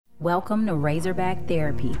Welcome to Razorback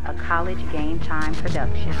Therapy, a college game time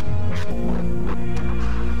production. Turn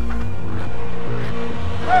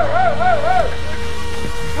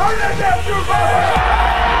that down,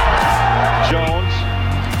 Jones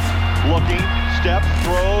looking, step,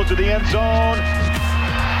 throw to the end zone.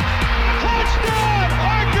 Touchdown,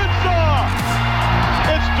 Arkansas!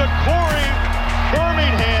 It's DeCorey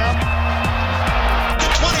Birmingham. The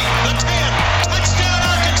 20, the 10, touchdown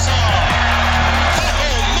Arkansas!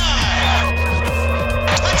 Oh my!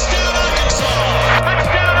 Touchdown Arkansas!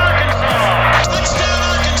 Touchdown Arkansas! Touchdown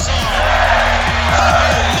Arkansas! Oh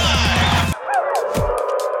my!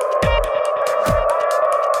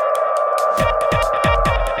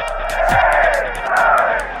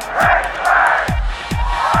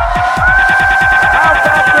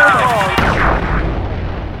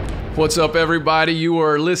 What's up, everybody? You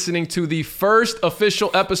are listening to the first official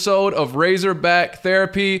episode of Razorback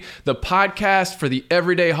Therapy, the podcast for the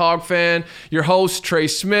everyday hog fan. Your host, Trey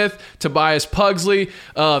Smith, Tobias Pugsley.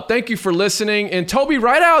 Thank you for listening. And Toby,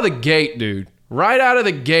 right out of the gate, dude, right out of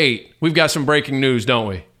the gate, we've got some breaking news, don't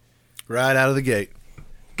we? Right out of the gate.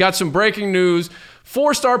 Got some breaking news.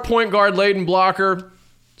 4-star point guard Leighton Blocker,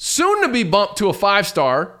 soon to be bumped to a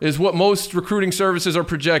 5-star, is what most recruiting services are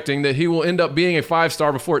projecting, that he will end up being a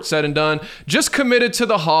 5-star before it's said and done. Just committed to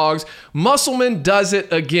the Hogs. Musselman does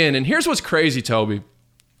it again. And here's what's crazy, Toby.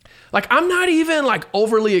 Like, I'm not even like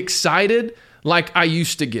overly excited like I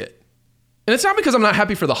used to get. And it's not because I'm not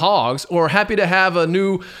happy for the Hogs or happy to have a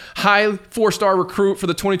new high 4-star recruit for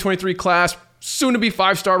the 2023 class, soon to be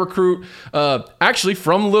 5-star recruit, actually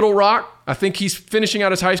from Little Rock. I think he's finishing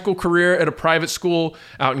out his high school career at a private school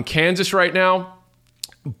out in Kansas right now.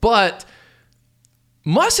 But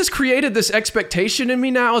Muss has created this expectation in me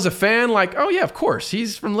now as a fan, like, oh yeah, of course,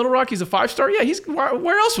 he's from Little Rock, he's a 5-star. Yeah,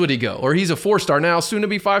 where else would he go? Or he's a 4-star now, soon to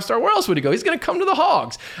be 5-star. Where else would he go? He's going to come to the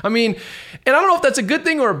Hogs. I mean, and I don't know if that's a good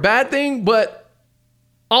thing or a bad thing, but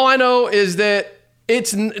all I know is that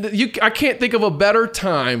I can't think of a better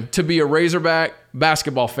time to be a Razorback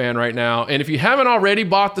basketball fan right now. And if you haven't already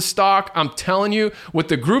bought the stock, I'm telling you, with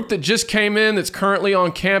the group that just came in that's currently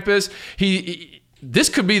on campus, this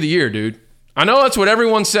could be the year, dude. I know that's what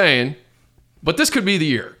everyone's saying, but this could be the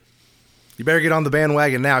year. You better get on the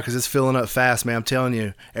bandwagon now because it's filling up fast, man. I'm telling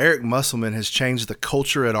you, Eric Musselman has changed the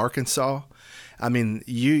culture at Arkansas. I mean,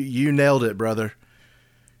 you nailed it, brother.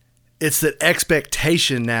 It's the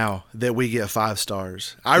expectation now that we get 5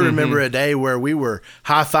 stars. I remember a day where we were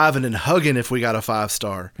high-fiving and hugging if we got a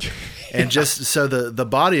 5-star. And just so the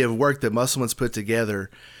body of work that Musselman's put together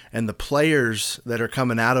and the players that are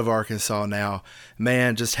coming out of Arkansas now,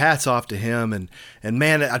 man, just hats off to him. And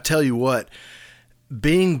man, I tell you what,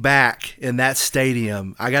 being back in that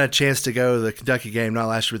stadium, I got a chance to go to the Kentucky game, not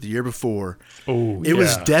last year, but the year before. Oh, It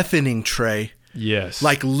was deafening, Trey. Yes.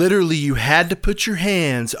 Like literally you had to put your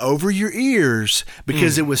hands over your ears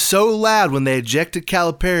because it was so loud when they ejected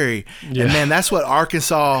Calipari. Yeah. And man, that's what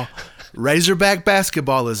Arkansas Razorback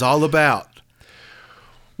basketball is all about.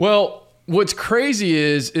 Well, what's crazy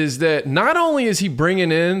is that not only is he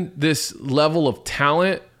bringing in this level of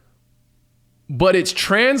talent, but it's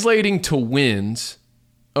translating to wins,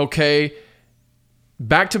 okay?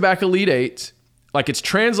 Back-to-back Elite Eights. Like, it's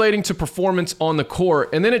translating to performance on the court,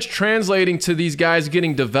 and then it's translating to these guys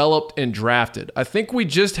getting developed and drafted. I think we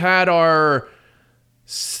just had our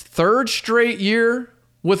 3rd straight year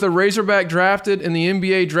with a Razorback drafted in the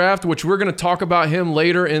NBA draft, which we're going to talk about him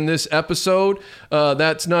later in this episode.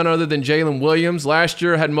 That's none other than Jaylin Williams. Last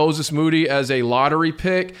year had Moses Moody as a lottery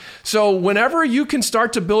pick. So whenever you can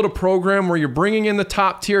start to build a program where you're bringing in the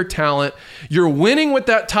top tier talent, you're winning with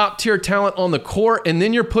that top tier talent on the court, and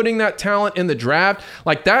then you're putting that talent in the draft,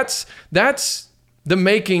 like that's the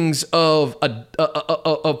makings of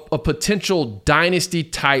a potential dynasty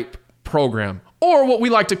type program, or what we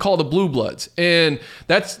like to call the Blue Bloods. And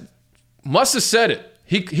Muss has said it.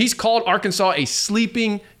 He's called Arkansas a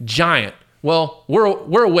sleeping giant. Well,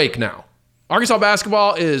 we're awake now. Arkansas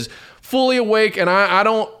basketball is fully awake, and I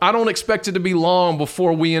don't expect it to be long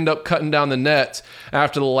before we end up cutting down the nets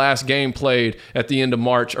after the last game played at the end of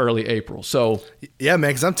March, early April. So yeah, man,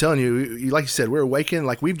 because I'm telling you, like you said, we're awakened.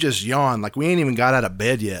 Like we've just yawned. Like we ain't even got out of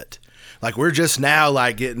bed yet. Like we're just now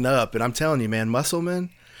like getting up. And I'm telling you, man, Musselman,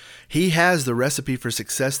 he has the recipe for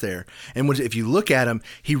success there. And if you look at him,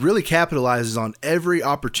 he really capitalizes on every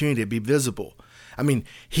opportunity to be visible. I mean,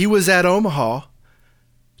 he was at Omaha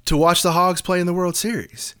to watch the Hogs play in the World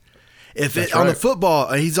Series. On the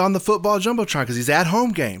football, he's on the football jumbotron because he's at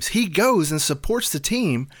home games. He goes and supports the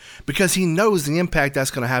team because he knows the impact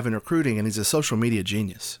that's going to have in recruiting, and he's a social media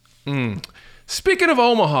genius. Speaking of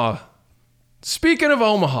Omaha,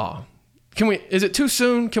 Is it too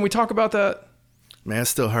soon? Can we talk about that? Man, it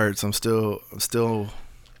still hurts. I'm still.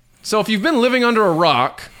 So if you've been living under a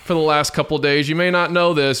rock for the last couple of days, you may not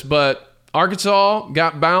know this, but Arkansas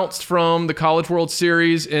got bounced from the College World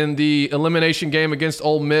Series in the elimination game against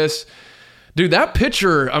Ole Miss. Dude, that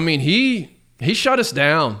pitcher, I mean, he shut us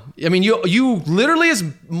down. I mean, you literally, as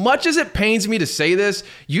much as it pains me to say this,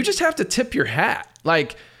 you just have to tip your hat.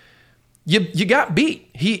 Like, you got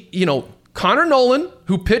beat. Connor Nolan,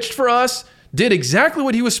 who pitched for us, did exactly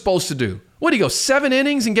what he was supposed to do. What did he go, 7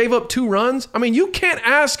 innings and gave up 2 runs? I mean, you can't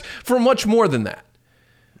ask for much more than that.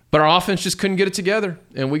 But our offense just couldn't get it together,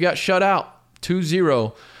 and we got shut out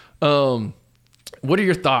 2-0. What are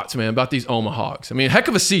your thoughts, man, about these OmaHogs? I mean, heck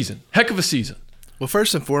of a season. Well,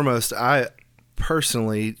 first and foremost, I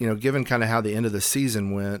personally, given kind of how the end of the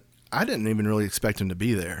season went, I didn't even really expect him to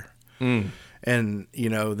be there. And,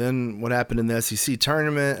 then what happened in the SEC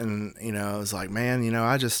tournament, and, I was like, man,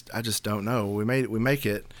 I just don't know. We make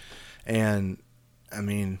it. And, I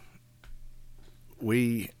mean,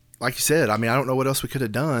 like you said, I mean, I don't know what else we could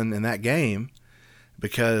have done in that game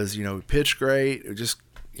because, we pitched great. It just,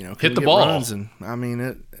 hit the ball. Runs, and, I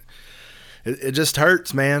mean, it just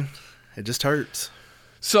hurts, man. It just hurts.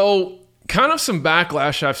 So kind of some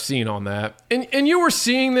backlash I've seen on that. And you were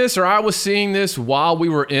seeing this, or I was seeing this while we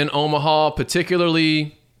were in Omaha,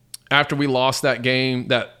 particularly after we lost that game,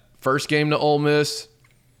 that first game to Ole Miss.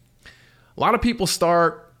 A lot of people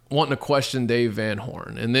start wanting to question Dave Van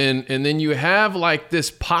Horn. And then you have like this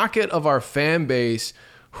pocket of our fan base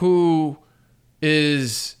who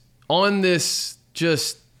is on this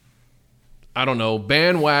just, I don't know,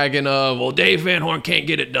 bandwagon of, well, Dave Van Horn can't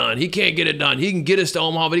get it done. He can't get it done. He can get us to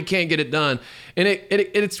Omaha, but he can't get it done. And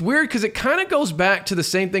it's weird because it kind of goes back to the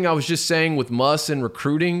same thing I was just saying with Muss and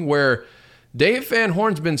recruiting, where Dave Van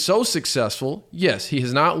Horn's been so successful. Yes, he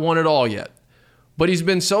has not won it all yet, but he's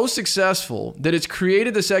been so successful that it's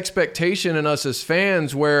created this expectation in us as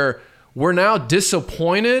fans where we're now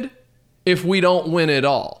disappointed if we don't win it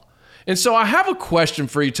all. And so I have a question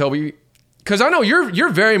for you, Toby, because I know you're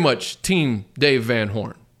very much team Dave Van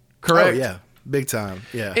Horn, correct? Oh, yeah. Big time,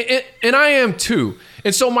 yeah. And I am too.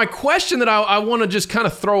 And so my question that I want to just kind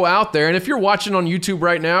of throw out there, and if you're watching on YouTube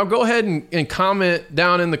right now, go ahead and comment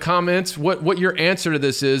down in the comments what your answer to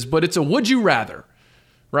this is, but it's a would you rather,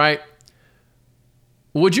 right?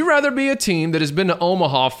 Would you rather be a team that has been to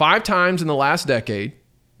Omaha 5 times in the last decade,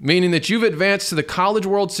 meaning that you've advanced to the College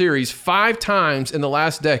World Series 5 times in the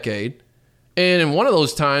last decade, and in one of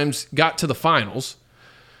those times got to the finals,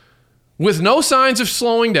 with no signs of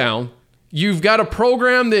slowing down? You've got a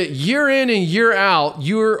program that year in and year out,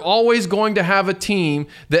 you're always going to have a team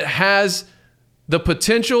that has the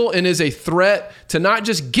potential and is a threat to not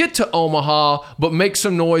just get to Omaha, but make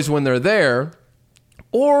some noise when they're there.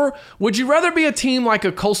 Or would you rather be a team like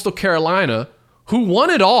a Coastal Carolina who won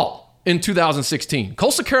it all in 2016?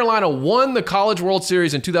 Coastal Carolina won the College World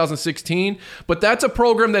Series in 2016, but that's a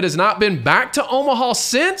program that has not been back to Omaha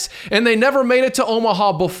since, and they never made it to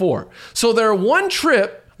Omaha before. So their one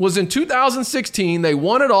trip was in 2016. They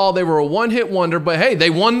won it all. They were a one-hit wonder, but hey, they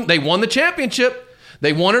won the championship.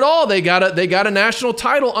 They won it all. They got a national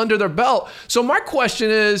title under their belt. So my question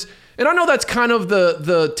is, and I know that's kind of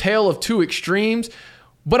the tale of two extremes,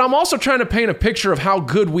 but I'm also trying to paint a picture of how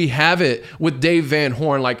good we have it with Dave Van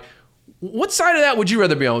Horn. Like, what side of that would you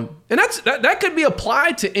rather be on? And that could be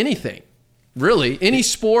applied to anything, really, any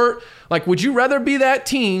sport. Like, would you rather be that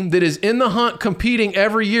team that is in the hunt competing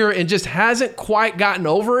every year and just hasn't quite gotten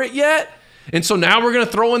over it yet? And so now we're going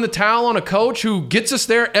to throw in the towel on a coach who gets us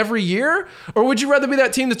there every year? Or would you rather be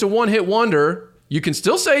that team that's a one-hit wonder? You can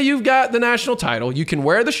still say you've got the national title. You can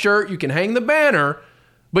wear the shirt. You can hang the banner,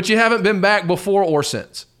 but you haven't been back before or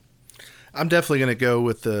since. I'm definitely going to go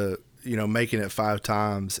with the, making it 5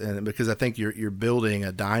 times, and because I think you're building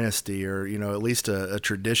a dynasty, or at least a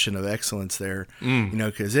tradition of excellence there.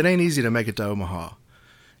 Because it ain't easy to make it to Omaha.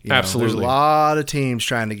 Absolutely, there's a lot of teams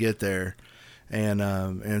trying to get there,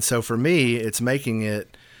 and so for me, it's making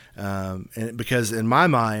it, because in my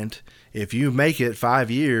mind, if you make it 5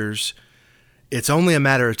 years, it's only a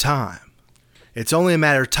matter of time. It's only a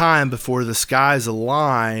matter of time before the skies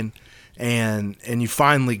align, and you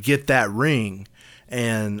finally get that ring.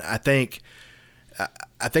 And I think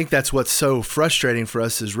that's what's so frustrating for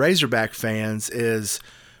us as Razorback fans is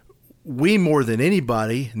we, more than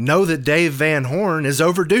anybody, know that Dave Van Horn is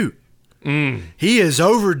overdue. He is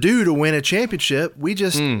overdue to win a championship. We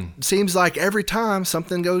just seems like every time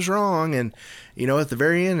something goes wrong, and at the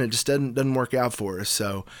very end it just doesn't work out for us.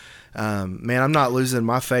 So, man, I'm not losing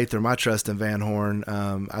my faith or my trust in Van Horn.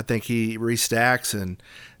 I think he restacks, and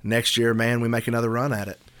next year, man, we make another run at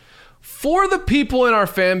it. for the people in our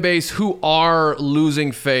fan base who are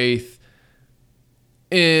losing faith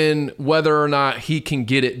in whether or not he can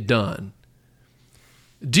get it done,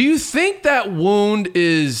 do you think that wound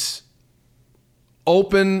is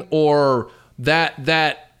open, or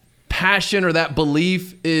that passion or that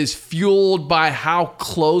belief is fueled by how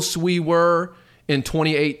close we were in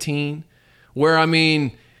 2018? Where, I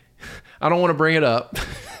mean, I don't want to bring it up.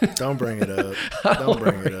 Don't bring it up. Don't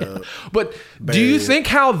bring it up. But do you think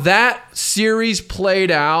how that series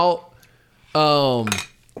played out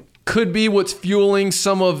could be what's fueling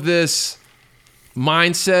some of this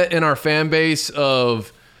mindset in our fan base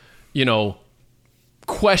of,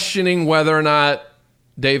 questioning whether or not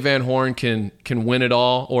Dave Van Horn can win it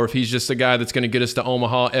all, or if he's just the guy that's going to get us to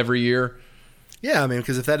Omaha every year? Yeah, I mean,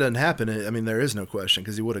 because if that doesn't happen, there is no question,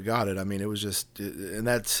 because he would have got it. I mean, it was just, and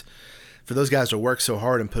that's for those guys to work so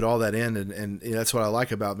hard and put all that in, and that's what I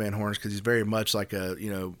like about Van Horn, because he's very much like a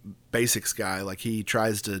basics guy. Like, he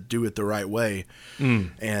tries to do it the right way,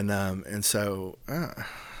 and so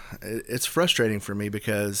it's frustrating for me,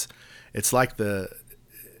 because it's like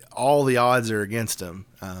all the odds are against him.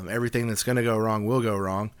 Everything that's going to go wrong will go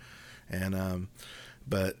wrong, and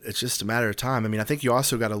but it's just a matter of time. I mean, I think you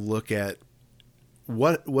also got to look at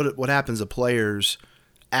what happens to players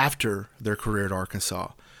after their career at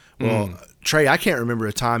Arkansas. Well, Trey, I can't remember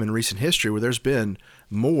a time in recent history where there's been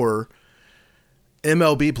more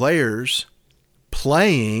MLB players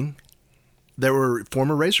playing that were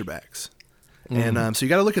former Razorbacks. And so you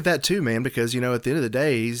got to look at that too, man, because, at the end of the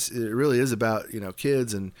day, it really is about,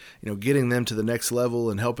 kids and, getting them to the next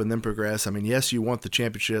level and helping them progress. I mean, yes, you want the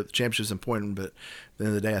championship. The championship's important, but at the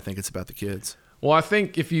end of the day, I think it's about the kids. Well, I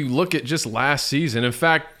think if you look at just last season, in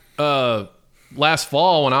fact, last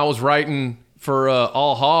fall when I was writing for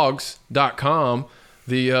allhogs.com,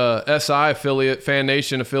 the SI affiliate, Fan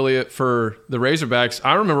Nation affiliate for the Razorbacks,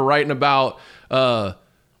 I remember writing about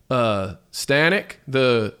Stanek,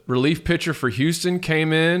 the relief pitcher for Houston,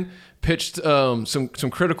 came in, pitched some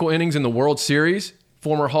critical innings in the World Series,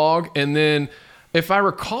 former Hog. And then, if I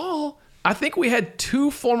recall, I think we had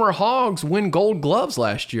 2 former Hogs win Gold Gloves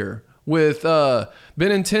last year with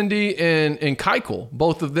Benintendi and Keuchel.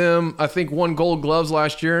 Both of them, I think, won Gold Gloves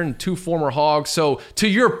last year, and 2 former Hogs. So, to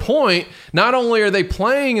your point, not only are they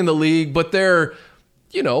playing in the league, but they're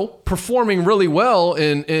performing really well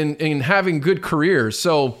and having good careers.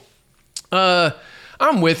 So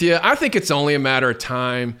I'm with you. I think it's only a matter of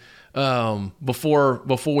time before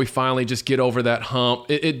we finally just get over that hump.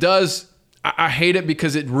 It does. I hate it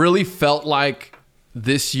because it really felt like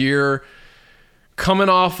this year, coming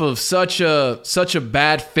off of such a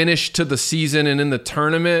bad finish to the season and in the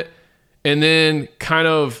tournament, and then kind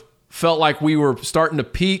of felt like we were starting to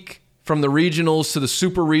peak from the regionals to the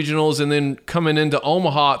super regionals, and then coming into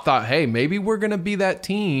Omaha, thought, hey, maybe we're going to be that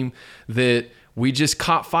team that we just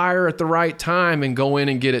caught fire at the right time and go in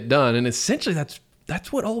and get it done. And essentially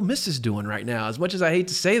that's what Ole Miss is doing right now. As much as I hate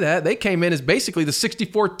to say that, they came in as basically the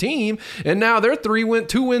 64th team, and now they're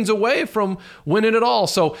 2 wins away from winning it all.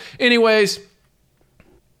 So anyways,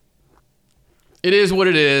 it is what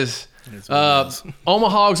it is.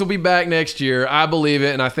 OmaHogs will be back next year. I believe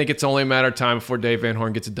it, and I think it's only a matter of time before Dave Van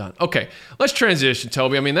Horn gets it done. Okay, let's transition,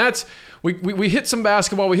 Toby. I mean, we hit some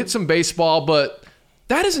basketball, we hit some baseball, but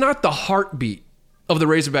that is not the heartbeat of the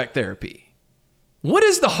Razorback Therapy. What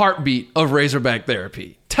is the heartbeat of Razorback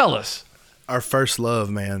Therapy? Tell us. Our first love,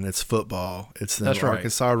 man, it's football. It's the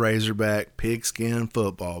Arkansas Razorback pigskin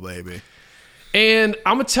football, baby. And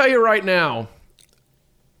I'm going to tell you right now,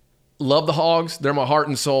 love the Hogs. They're my heart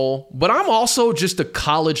and soul. But I'm also just a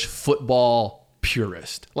college football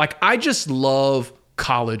purist. Like, I just love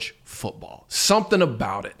college football. Something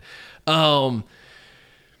about it. And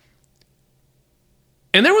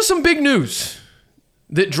there was some big news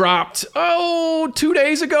that dropped, 2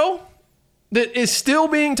 days ago that is still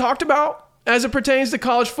being talked about as it pertains to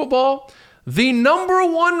college football. The number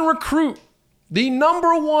 1 recruit, the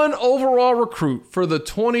number 1 overall recruit for the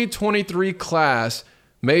 2023 class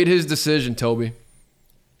made his decision, Toby.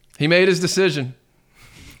 He made his decision.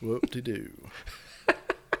 Whoop-de-doo.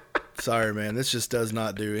 Sorry, man. This just does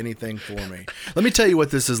not do anything for me. Let me tell you what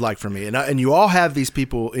this is like for me. And you all have these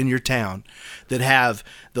people in your town that have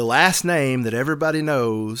the last name that everybody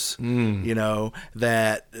knows,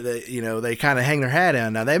 that they kind of hang their hat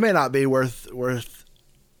on. Now, they may not be worth 2 worth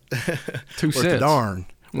cents. the darn.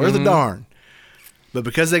 Worth the darn. But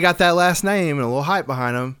because they got that last name and a little hype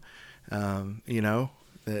behind them,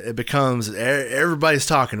 it becomes everybody's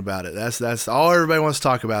talking about it. That's all everybody wants to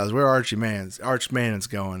talk about is where Arch Manning's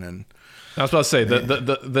going. And I was about to say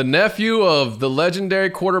the nephew of the legendary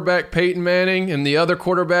quarterback Peyton Manning and the other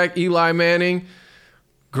quarterback Eli Manning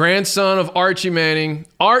grandson of Archie Manning.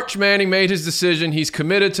 Arch Manning made his decision. He's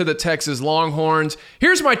committed to the Texas Longhorns.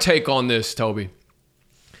 Here's my take on this, Toby.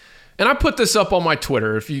 And I put this up on my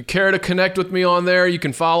Twitter. If you care to connect with me on there, you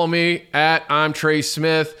can follow me at I'm Trey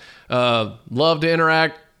Smith. Love to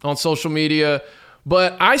interact on social media.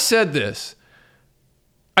 But I said this.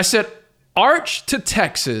 I said, Arch to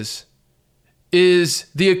Texas is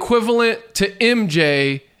the equivalent to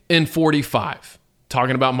MJ in 45.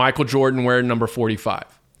 Talking about Michael Jordan wearing number 45.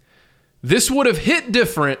 This would have hit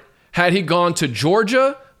different had he gone to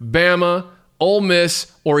Georgia, Bama, Ole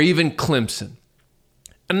Miss, or even Clemson.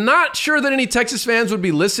 I'm not sure that any Texas fans would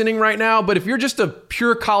be listening right now, but if you're just a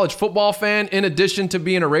pure college football fan, in addition to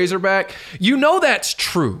being a Razorback, you know that's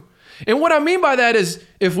true. And what I mean by that is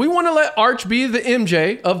if we want to let Arch be the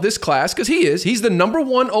MJ of this class, because he's the number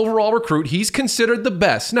 1 overall recruit, he's considered the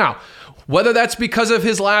best. Now, whether that's because of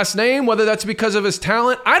his last name, whether that's because of his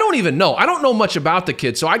talent, I don't even know. I don't know much about the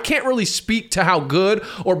kid, so I can't really speak to how good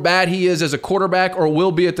or bad he is as a quarterback or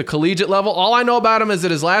will be at the collegiate level. All I know about him is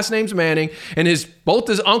that his last name's Manning, and both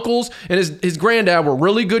his uncles and his granddad were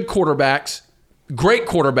really good quarterbacks. Great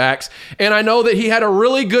quarterbacks. And I know that he had a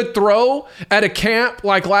really good throw at a camp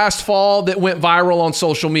like last fall that went viral on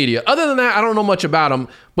social media. Other than that, I don't know much about him,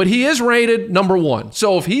 but he is rated number 1.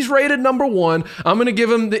 So if he's rated number 1, I'm going to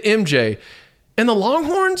give him the MJ. And the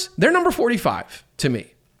Longhorns, they're number 45 to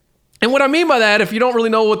me. And what I mean by that, if you don't really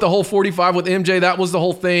know what the whole 45 with MJ, that was the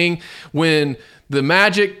whole thing when the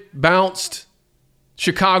Magic bounced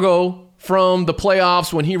Chicago from the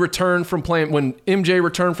playoffs when MJ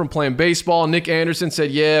returned from playing baseball. Nick Anderson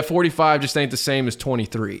said, yeah, 45 just ain't the same as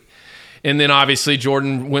 23. And then obviously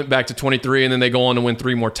Jordan went back to 23, and then they go on to win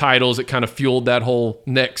 3 more titles. It kind of fueled that whole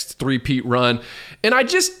next three-peat run. And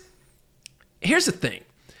here's the thing.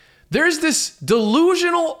 There's this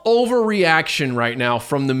delusional overreaction right now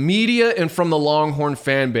from the media and from the Longhorn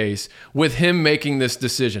fan base with him making this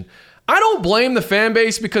decision. I don't blame the fan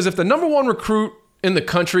base, because if the number 1 recruit in the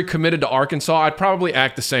country committed to Arkansas, I'd probably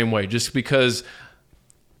act the same way, just because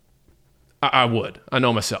I would. I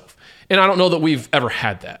know myself. And I don't know that we've ever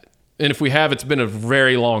had that. And if we have, it's been a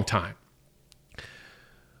very long time.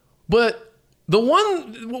 But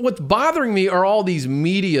what's bothering me are all these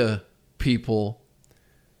media people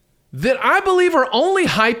that I believe are only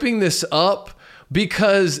hyping this up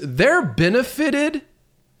because they're benefited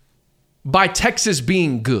by Texas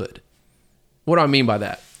being good. What do I mean by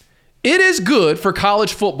that? It is good for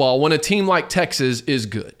college football when a team like Texas is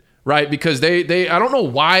good, right? Because they I don't know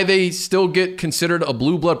why they still get considered a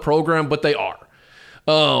blue blood program, but they are.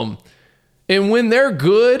 And when they're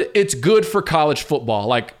good, it's good for college football.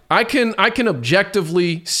 Like I can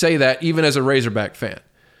objectively say that even as a Razorback fan.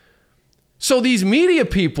 So these media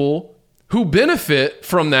people who benefit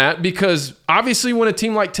from that, because obviously when a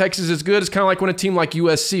team like Texas is good, it's kind of like when a team like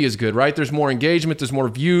USC is good, right? There's more engagement, there's more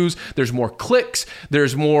views, there's more clicks,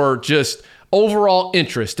 there's more just overall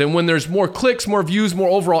interest. And when there's more clicks, more views, more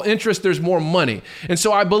overall interest, there's more money. And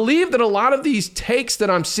so I believe that a lot of these takes that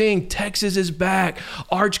I'm seeing, Texas is back,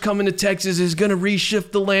 Arch coming to Texas is going to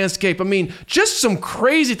reshift the landscape. I mean, just some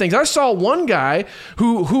crazy things. I saw one guy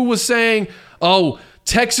who was saying, oh,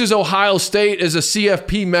 Texas-Ohio State is a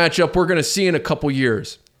CFP matchup we're going to see in a couple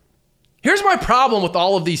years. Here's my problem with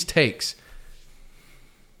all of these takes.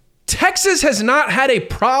 Texas has not had a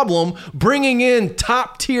problem bringing in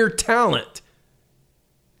top-tier talent.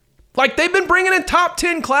 Like, they've been bringing in top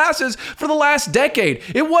 10 classes for the last decade.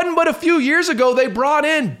 It wasn't but a few years ago they brought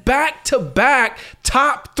in back-to-back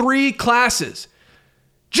top 3 classes.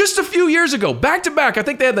 Just a few years ago, back-to-back, I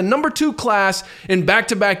think they had the number 2 class in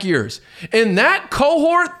back-to-back years. And that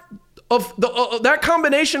cohort of that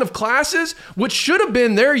combination of classes, which should have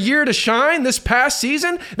been their year to shine this past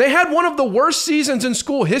season, they had one of the worst seasons in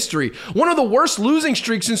school history, one of the worst losing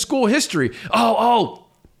streaks in school history. And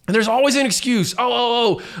there's always an excuse.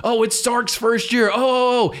 It's Sark's first year.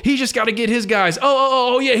 He just got to get his guys.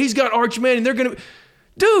 Yeah, he's got Arch Manning. They're going to...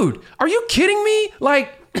 Dude, are you kidding me?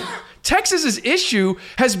 Like... Texas's issue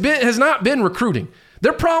has not been recruiting.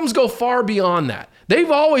 Their problems go far beyond that. They've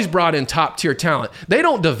always brought in top tier talent. They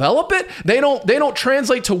don't develop it. They don't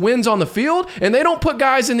translate to wins on the field, and they don't put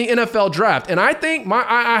guys in the NFL draft. And I think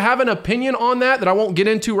I have an opinion on that I won't get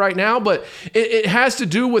into right now, but it has to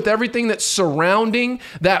do with everything that's surrounding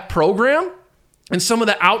that program and some of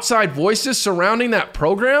the outside voices surrounding that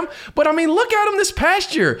program. But I mean, look at them this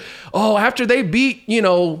past year. After they beat,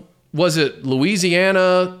 was it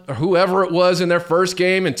Louisiana or whoever it was in their first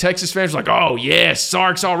game, and Texas fans were like, oh, yeah,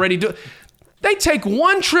 Sark's already doing. They take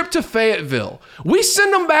one trip to Fayetteville. We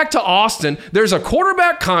send them back to Austin. There's a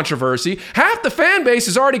quarterback controversy. Half the fan base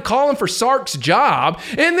is already calling for Sark's job.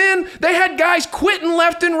 And then they had guys quitting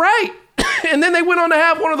left and right. And then they went on to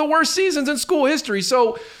have one of the worst seasons in school history.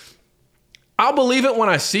 So I'll believe it when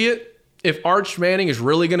I see it, if Arch Manning is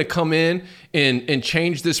really going to come in and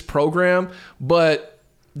change this program. But,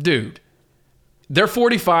 dude, they're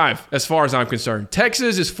 45 as far as I'm concerned.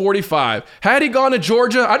 Texas is 45. Had he gone to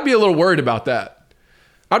Georgia, I'd be a little worried about that.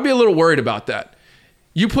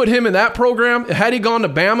 You put him in that program, had he gone to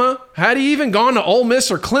Bama, had he even gone to Ole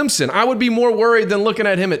Miss or Clemson, I would be more worried than looking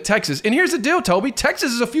at him at Texas. And here's the deal, Toby.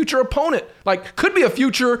 Texas is a future opponent. Like, could be a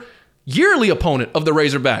future yearly opponent of the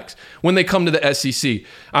Razorbacks when they come to the SEC.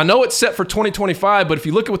 I know it's set for 2025, but if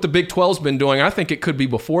you look at what the Big 12's been doing, I think it could be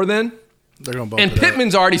before then. They're going to bump And it up.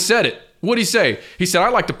 Pittman's already said it. What'd he say? He said,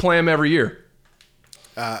 I'd like to play him every year.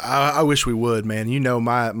 I wish we would, man. You know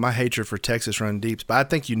my hatred for Texas run deeps, but I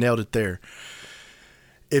think you nailed it there.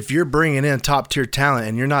 If you're bringing in top-tier talent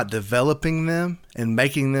and you're not developing them and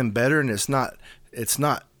making them better, and it's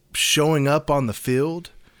not showing up on the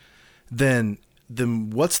field, then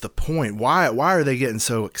what's the point? Why are they getting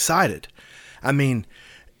so excited? I mean,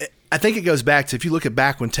 I think it goes back to, if you look at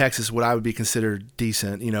back when Texas, what I would be considered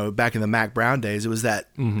decent, back in the Mac Brown days, it was that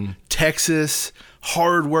Texas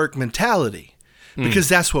hard work mentality, because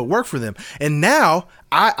that's what worked for them. And now,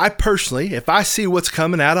 I personally, if I see what's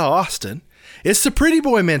coming out of Austin, it's the pretty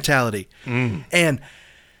boy mentality. And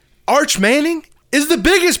Arch Manning is the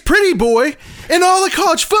biggest pretty boy in all of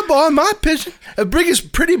college football, in my opinion, the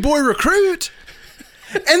biggest pretty boy recruit.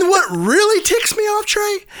 And what really ticks me off,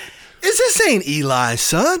 Trey, is this ain't Eli's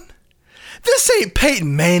son. This ain't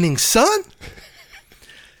Peyton Manning's son.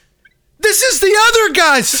 This is the other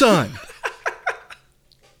guy's son.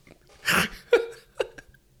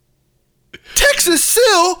 Texas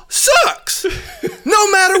still sucks,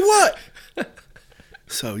 no matter what.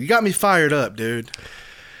 So you got me fired up, dude.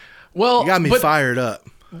 Well, you got me fired up.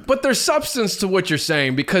 But there's substance to what you're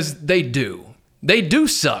saying, because they do. They do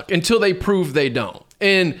suck until they prove they don't.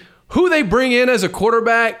 And who they bring in as a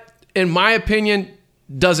quarterback, in my opinion,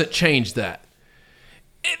 doesn't change that.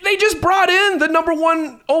 They just brought in the number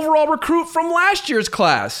 1 overall recruit from last year's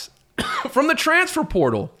class, from the transfer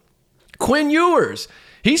portal, Quinn Ewers.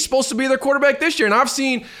 He's supposed to be their quarterback this year. And I've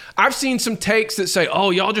seen some takes that say,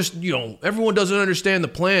 oh, y'all just, everyone doesn't understand the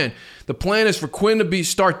plan. The plan is for Quinn to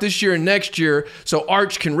start this year and next year so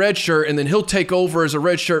Arch can redshirt, and then he'll take over as a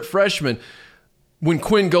redshirt freshman when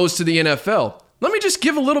Quinn goes to the NFL. Let me just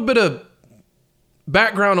give a little bit of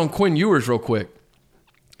background on Quinn Ewers real quick.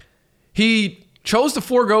 He chose to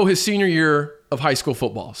forego his senior year of high school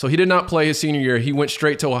football. So he did not play his senior year. He went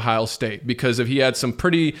straight to Ohio State because he had some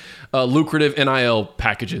pretty lucrative NIL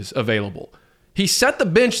packages available. He set the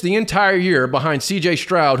bench the entire year behind C.J.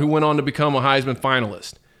 Stroud, who went on to become a Heisman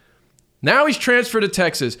finalist. Now he's transferred to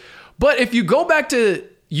Texas. But if you go back to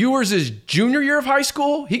Ewers' junior year of high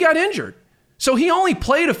school, he got injured. So he only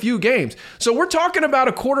played a few games. So we're talking about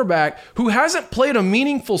a quarterback who hasn't played a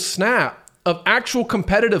meaningful snap of actual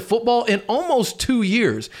competitive football in almost 2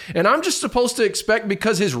 years. And I'm just supposed to expect,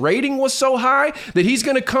 because his rating was so high, that he's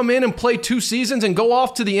going to come in and play 2 seasons and go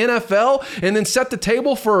off to the NFL and then set the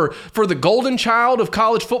table for the golden child of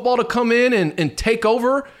college football to come in and take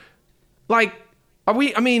over. Like,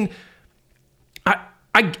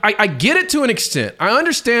 I get it to an extent. I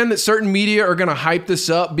understand that certain media are going to hype this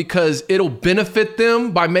up because it'll benefit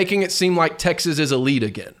them by making it seem like Texas is elite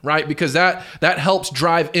again, right? Because that helps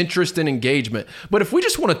drive interest and engagement. But if we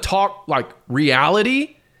just want to talk like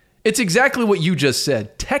reality, it's exactly what you just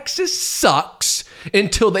said. Texas sucks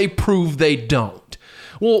until they prove they don't.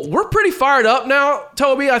 Well, we're pretty fired up now,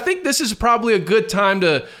 Toby. I think this is probably a good time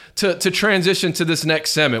to transition to this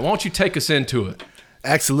next segment. Why don't you take us into it?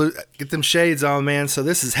 Absolutely. Get them shades on, man. So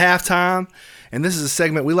this is halftime, and this is a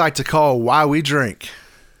segment we like to call Why We Drink.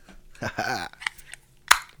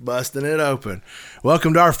 Busting it open.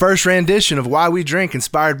 Welcome to our first rendition of Why We Drink,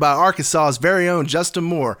 inspired by Arkansas's very own Justin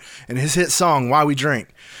Moore and his hit song, Why We Drink.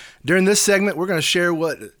 During this segment, we're going to share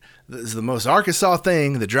what is the most Arkansas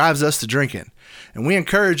thing that drives us to drinking. And we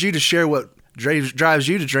encourage you to share what drives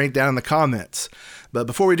you to drink down in the comments. But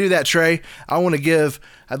before we do that, Trey,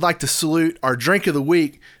 I'd like to salute our drink of the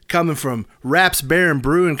week coming from Raps Bear and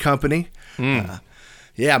Brewing Company. Yeah,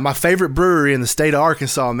 Yeah, my favorite brewery in the state of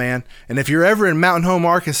Arkansas, man. And if you're ever in Mountain Home,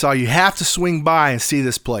 Arkansas, you have to swing by and see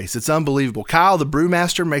this place. It's unbelievable. Kyle, the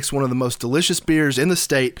brewmaster, makes one of the most delicious beers in the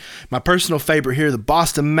state. My personal favorite here, the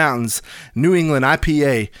Boston Mountains New England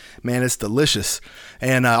IPA. Man, it's delicious.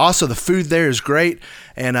 And also the food there is great.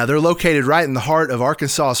 And they're located right in the heart of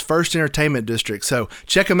Arkansas's first entertainment district. So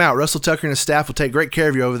check them out. Russell Tucker and his staff will take great care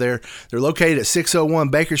of you over there. They're located at 601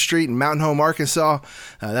 Baker Street in Mountain Home, Arkansas.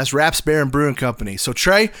 That's Raps Bear and Brewing Company. So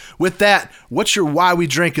Trey, with that, what's your why we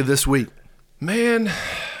drink of this week? Man,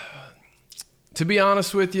 to be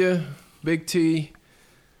honest with you, Big T,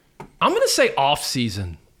 I'm going to say off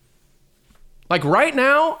season. Like right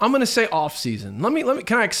now, I'm going to say off season. Let me.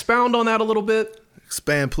 Can I expound on that a little bit?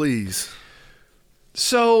 Expand, please.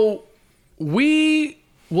 So we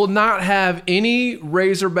will not have any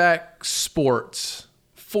Razorback sports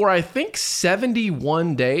for, I think,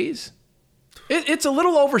 71 days. It's a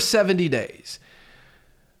little over 70 days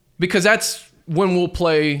because that's when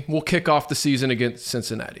we'll kick off the season against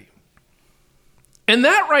Cincinnati. And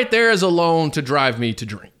that right there is alone to drive me to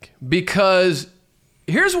drink, because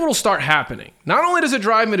here's what will start happening. Not only does it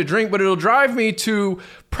drive me to drink, but it'll drive me to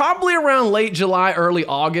probably around late July, early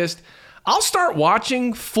August. I'll start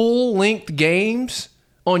watching full-length games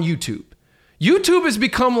on YouTube. YouTube has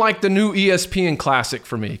become like the new ESPN Classic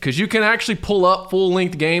for me, because you can actually pull up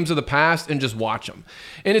full-length games of the past and just watch them.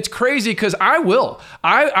 And it's crazy because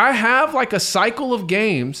I have like a cycle of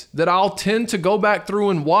games that I'll tend to go back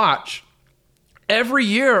through and watch every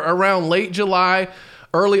year around late July,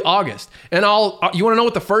 early August. And you want to know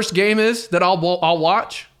what the first game is that I'll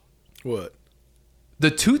watch? What?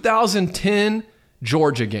 The 2010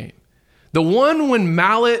 Georgia game. The one when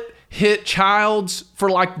Mallet hit Childs for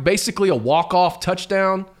like basically a walk-off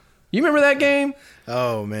touchdown. You remember that game?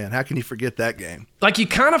 Oh man, how can you forget that game? Like you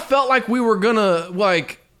kind of felt like we were gonna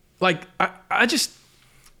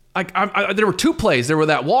there were two plays. There were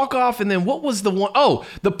that walk-off, and then what was the one? Oh,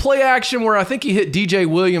 the play action where I think he hit DJ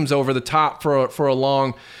Williams over the top for a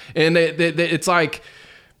long. And it's like,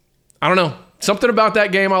 I don't know, something about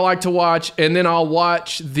that game I like to watch. And then I'll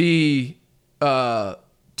watch the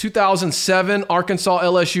 2007 Arkansas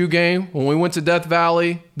LSU game when we went to Death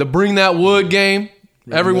Valley, the Bring That Wood game.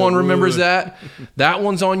 Everyone remembers that. That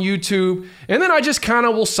one's on YouTube. And then I just kind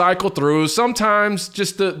of will cycle through. Sometimes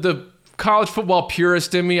just the college football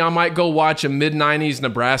purist in me, I might go watch a mid-90s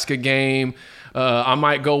Nebraska game. I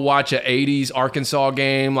might go watch an 80s Arkansas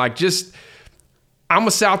game. Like just, I'm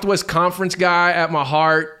a Southwest Conference guy at my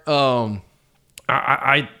heart.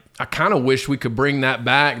 I kind of wish we could bring that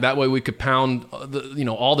back. That way we could pound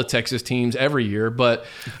all the Texas teams every year. But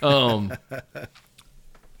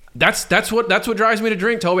that's what drives me to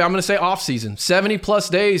drink, Toby. I'm going to say off season. 70 plus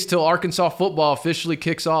days till Arkansas football officially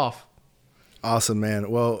kicks off. Awesome,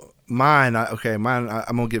 man. Well, mine. I'm going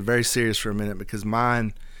to get very serious for a minute, because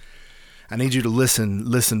mine, I need you to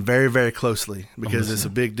listen very, very closely, because it's a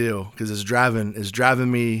big deal, because it's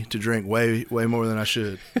driving me to drink way, way more than I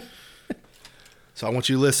should. So I want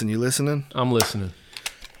you to listen. You listening? I'm listening.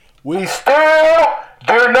 We still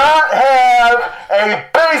do not have a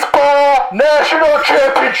baseball national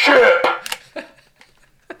championship.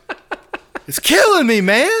 It's killing me,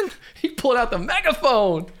 man. He pulled out the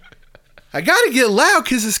megaphone. I got to get loud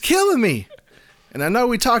because it's killing me. And I know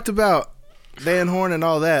we talked about Van Horn and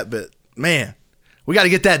all that, but man, we got to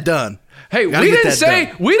get that done. Hey, we didn't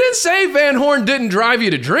say Van Horn didn't drive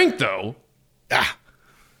you to drink, though. I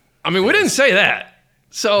mean, we didn't say that.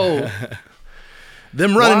 So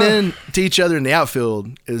them running into each other in the outfield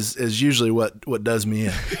is usually what does me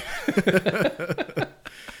in.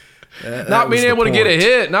 Not being able to get a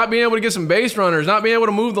hit, not being able to get some base runners, not being able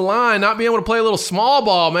to move the line, not being able to play a little small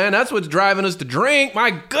ball, man. That's what's driving us to drink.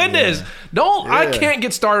 My goodness. I can't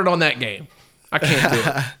get started on that game. I can't do it.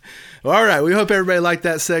 Well, all right. We hope everybody liked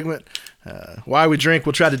that segment. Why we drink,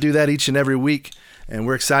 we'll try to do that each and every week, and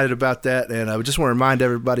we're excited about that. And I just want to remind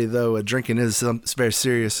everybody, though, drinking is very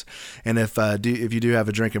serious. And if you do have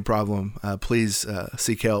a drinking problem, please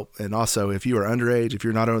seek help. And also, if you are underage, if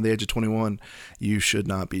you're not over the age of 21, you should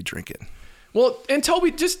not be drinking. Well, and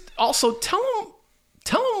Toby, just also tell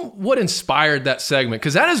them what inspired that segment,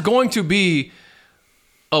 because that is going to be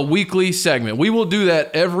a weekly segment. We will do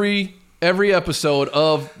that every episode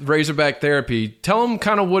of Razorback Therapy. Tell them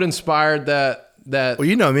kind of what inspired that. Well,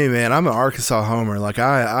 you know me, man. I'm an Arkansas homer. Like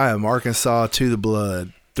I am Arkansas to the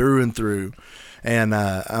blood, through and through. And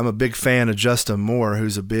I'm a big fan of Justin Moore,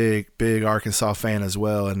 who's a big Arkansas fan as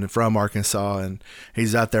well, and from Arkansas, and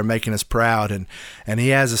he's out there making us proud. And he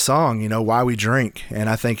has a song, Why We Drink, and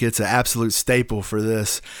I think it's an absolute staple for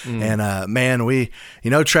this. And man,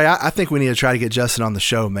 Trey, I think we need to try to get Justin on the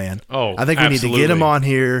show, man. Oh, I think we need to get him on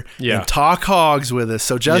here and talk hogs with us.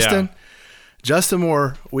 So Justin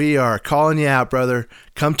Moore, we are calling you out, brother.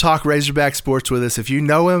 Come talk Razorback sports with us. If you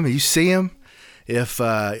know him, you see him. If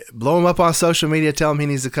blow him up on social media, tell him he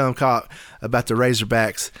needs to come talk about the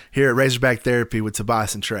Razorbacks here at Razorback Therapy with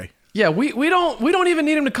Tobias and Trey. Yeah, we don't even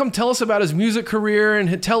need him to come tell us about his music career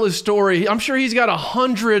and tell his story. I'm sure he's got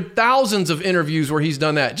 100,000s of interviews where he's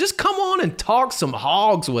done that. Just come on and talk some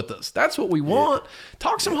hogs with us. That's what we want.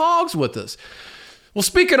 Talk some hogs with us. Well,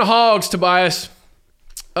 speaking of hogs, Tobias,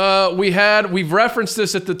 we've referenced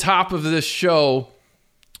this at the top of this show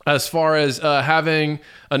as far as having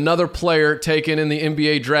another player taken in the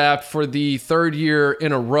NBA draft for the third year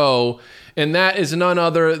in a row, and that is none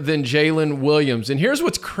other than Jaylin Williams. And here's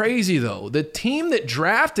what's crazy, though. The team that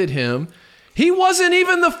drafted him, he wasn't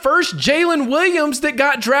even the first Jaylin Williams that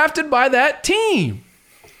got drafted by that team.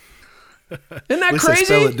 Isn't that crazy? They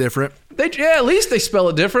spell it different. At least they spell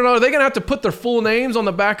it different. Are they going to have to put their full names on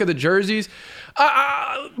the back of the jerseys?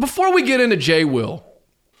 Before we get into J. Will,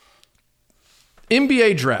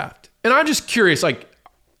 NBA draft, and I'm just curious,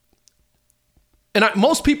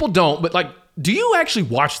 most people don't, but do you actually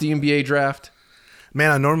watch the NBA draft?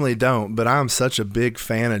 Man, I normally don't, but I'm such a big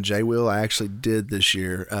fan of J. Will. I actually did this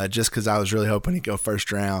year, just because I was really hoping he'd go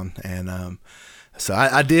first round, and so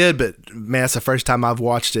I did. But man, it's the first time I've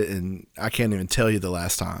watched it, and I can't even tell you the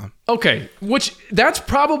last time. Okay, that's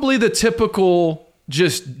probably the typical,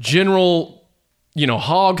 just general,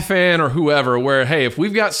 hog fan or whoever, where, hey, if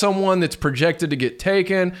we've got someone that's projected to get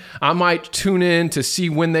taken, I might tune in to see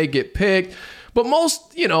when they get picked. But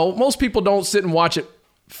most people don't sit and watch it.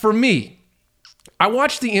 For me, I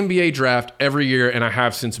watch the NBA draft every year, and I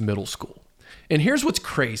have since middle school. And here's what's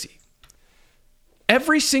crazy.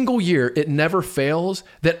 Every single year, it never fails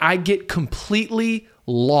that I get completely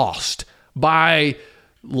lost by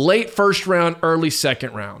late first round, early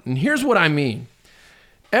second round. And here's what I mean.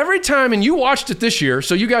 Every time, and you watched it this year,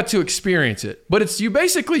 so you got to experience it, but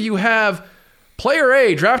you have player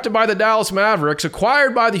A drafted by the Dallas Mavericks,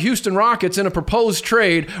 acquired by the Houston Rockets in a proposed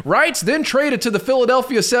trade, rights then traded to the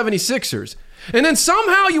Philadelphia 76ers. And then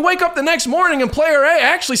somehow you wake up the next morning and player A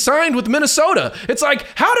actually signed with Minnesota. It's like,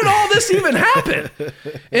 how did all this even happen?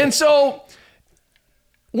 And so,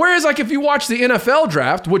 whereas if you watch the NFL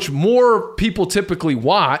draft, which more people typically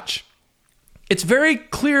watch, it's very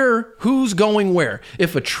clear who's going where.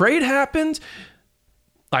 If a trade happens,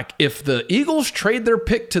 if the Eagles trade their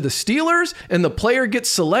pick to the Steelers and the player gets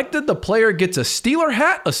selected, the player gets a Steeler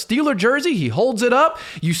hat, a Steeler jersey, he holds it up,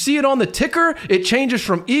 you see it on the ticker, it changes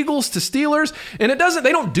from Eagles to Steelers, and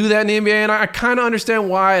they don't do that in the NBA, and I kind of understand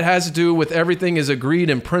why. It has to do with everything is agreed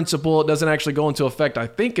in principle. It doesn't actually go into effect, I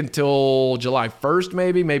think, until July 1st,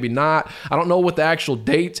 maybe not. I don't know what the actual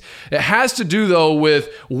date. It has to do, though, with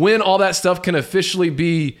when all that stuff can officially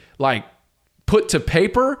be put to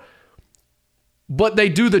paper. But they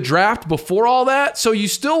do the draft before all that, so you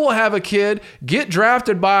still will have a kid get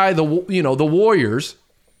drafted by the Warriors.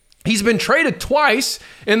 He's been traded twice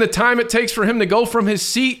in the time it takes for him to go from his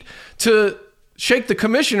seat to shake the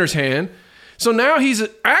commissioner's hand. So now he's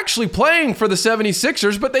actually playing for the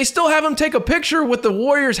 76ers, but they still have him take a picture with the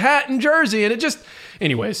Warriors hat and jersey, and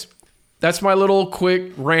anyways, that's my little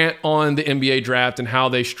quick rant on the NBA draft and how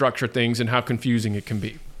they structure things and how confusing it can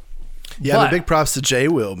be. Yeah, the big props to J.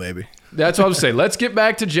 Will, maybe. That's what I'm saying. Let's get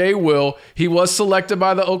back to J. Will. He was selected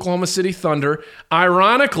by the Oklahoma City Thunder.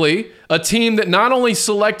 Ironically, a team that not only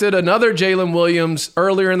selected another Jaylin Williams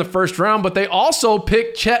earlier in the first round, but they also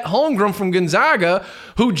picked Chet Holmgren from Gonzaga,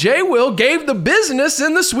 who J. Will gave the business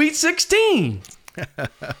in the Sweet 16.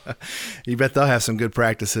 You bet they'll have some good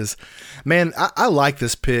practices. Man, I like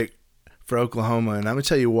this pick for Oklahoma, and I'm going to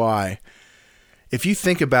tell you why. If you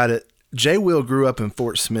think about it, J. Will grew up in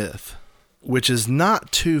Fort Smith, which is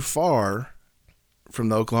not too far from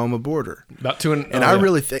the Oklahoma border.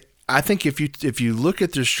 I think if you look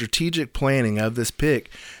at the strategic planning of this pick,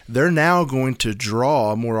 they're now going to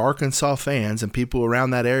draw more Arkansas fans and people around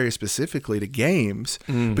that area specifically to games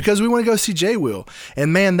because we want to go see J. Will.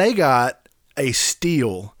 And man, they got a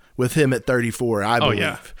steal with him at 34, I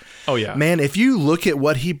believe. Oh yeah. Man, if you look at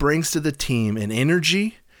what he brings to the team in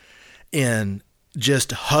energy, in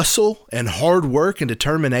just hustle and hard work and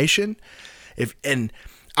determination, and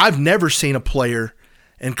I've never seen a player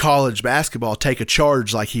in college basketball take a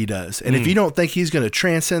charge like he does. And if you don't think he's going to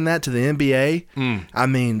transcend that to the NBA, I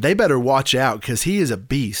mean, they better watch out because he is a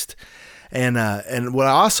beast. And what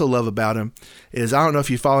I also love about him is, I don't know if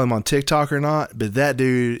you follow him on TikTok or not, but that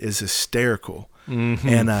dude is hysterical. Mm-hmm.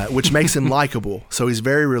 And which makes him likable. So he's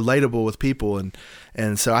very relatable with people,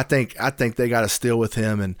 and so I think they got a steal with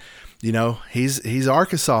him. And you know, he's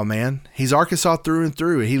Arkansas, man. He's Arkansas through and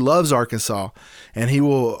through. He loves Arkansas, and he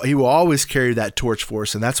will always carry that torch for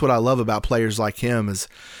us. And that's what I love about players like him, is,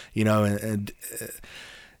 you know, and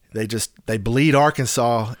they bleed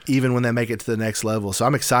Arkansas even when they make it to the next level. So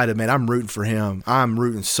I'm excited, man. I'm rooting for him. I'm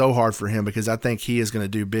rooting so hard for him, because I think he is going to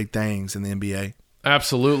do big things in the NBA.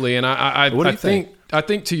 Absolutely. And I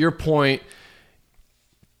think to your point,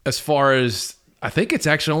 as far as, I think it's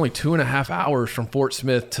actually only 2.5 hours from Fort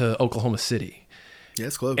Smith to Oklahoma City. Yeah,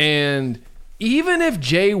 it's close. And even if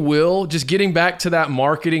Jay Will, just getting back to that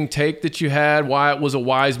marketing take that you had, why it was a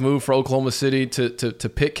wise move for Oklahoma City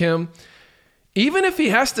to pick him, even if he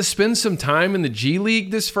has to spend some time in the G League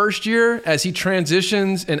this first year as he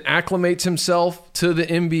transitions and acclimates himself to the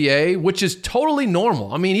NBA, which is totally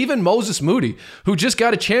normal. I mean, even Moses Moody, who just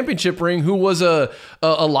got a championship ring, who was a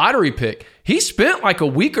lottery pick, he spent like a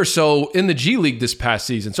week or so in the G League this past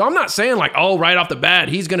season. So I'm not saying like, oh, right off the bat,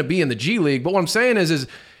 he's going to be in the G League. But what I'm saying is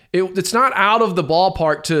it's not out of the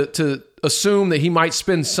ballpark to assume that he might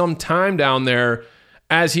spend some time down there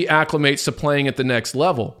as he acclimates to playing at the next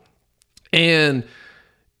level. And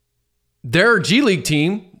their G League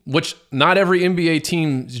team, which not every NBA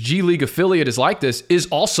team's G League affiliate is like this, is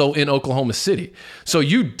also in Oklahoma City. So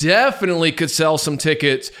you definitely could sell some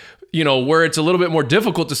tickets, you know, where it's a little bit more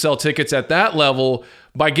difficult to sell tickets at that level,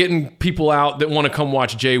 by getting people out that want to come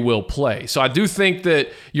watch Jay Will play. So I do think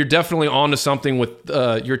that you're definitely onto something with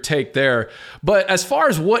your take there. But as far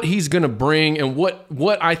as what he's going to bring and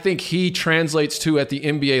what I think he translates to at the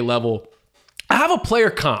NBA level, I have a player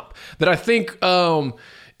comp that I think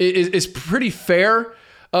is pretty fair,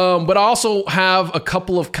 but I also have a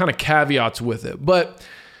couple of kind of caveats with it. But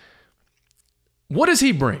what does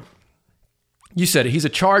he bring? You said it. He's a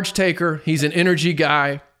charge taker. He's an energy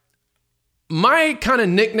guy. My kind of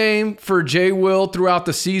nickname for Jay Will throughout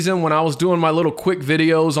the season, when I was doing my little quick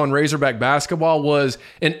videos on Razorback basketball, was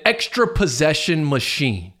an extra possession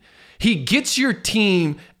machine. He gets your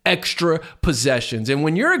team extra possessions. And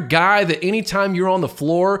when you're a guy that anytime you're on the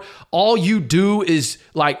floor, all you do is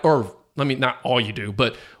like, or I mean, not all you do,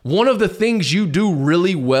 but one of the things you do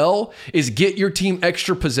really well is get your team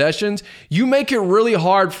extra possessions. You make it really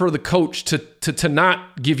hard for the coach to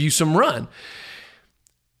not give you some run.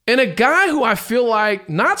 And a guy who I feel like,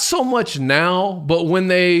 not so much now, but when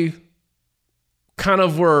they kind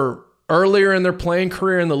of were earlier in their playing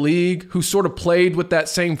career in the league, who sort of played with that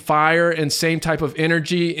same fire and same type of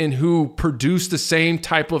energy and who produced the same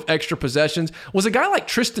type of extra possessions, was a guy like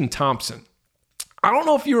Tristan Thompson. I don't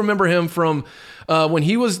know if you remember him from when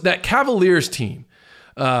he was that Cavaliers team.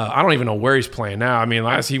 I don't even know where he's playing now. I mean,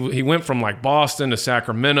 he went from like Boston to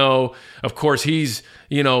Sacramento. Of course, he's,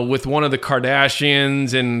 you know, with one of the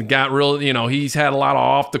Kardashians and got real, you know, he's had a lot of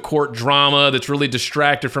off the court drama that's really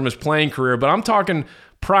distracted from his playing career. But I'm talking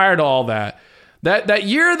prior to all that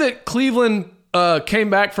year that Cleveland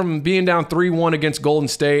came back from being down 3-1 against Golden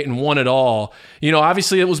State and won it all. You know,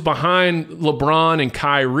 obviously it was behind LeBron and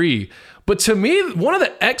Kyrie. But to me, one of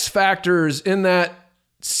the X factors in that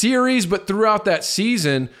series, but throughout that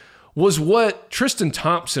season, was what Tristan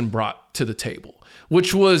Thompson brought to the table,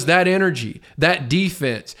 which was that energy, that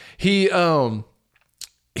defense. He's an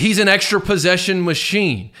extra possession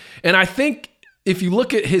machine. And I think if you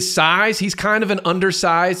look at his size, he's kind of an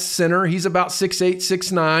undersized center. He's about 6'8",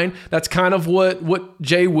 6'9". That's kind of what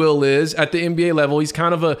Jay Will is at the NBA level. He's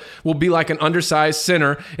kind of will be like an undersized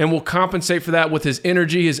center and will compensate for that with his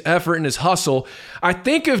energy, his effort, and his hustle. I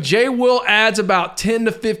think if Jay Will adds about 10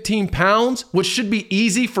 to 15 pounds, which should be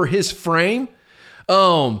easy for his frame,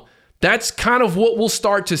 that's kind of what we'll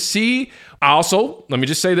start to see. Also, let me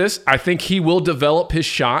just say this. I think he will develop his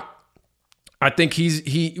shot. I think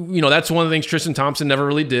that's one of the things Tristan Thompson never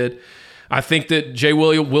really did. I think that Jay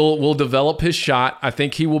will develop his shot. I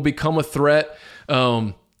think he will become a threat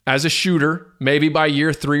as a shooter, maybe by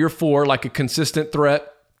year 3 or 4, like a consistent threat.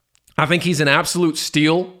 I think he's an absolute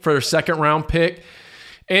steal for a second-round pick.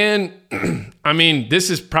 And, I mean,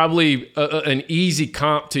 this is probably an easy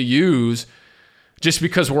comp to use just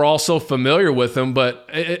because we're all so familiar with him. But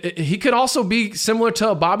he could also be similar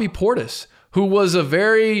to Bobby Portis, who was a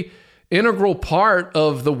very integral part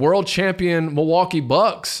of the world champion Milwaukee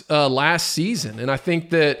Bucks last season. And I think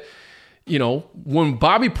that, you know, when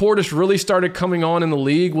Bobby Portis really started coming on in the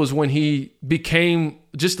league was when he became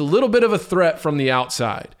just a little bit of a threat from the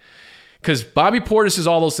outside. Because Bobby Portis is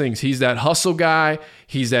all those things. He's that hustle guy.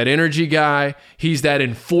 He's that energy guy. He's that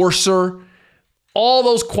enforcer. all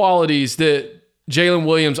those qualities that Jaylin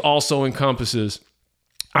Williams also encompasses.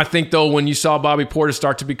 I think, though, when you saw Bobby Portis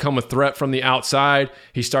start to become a threat from the outside,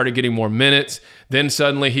 he started getting more minutes. Then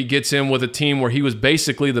suddenly he gets in with a team where he was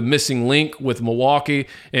basically the missing link with Milwaukee.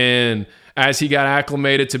 And as he got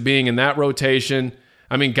acclimated to being in that rotation,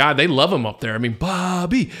 I mean, God, they love him up there. I mean,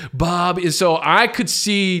 Bobby. And so I could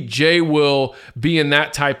see Jay Will being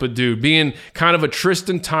that type of dude, being kind of a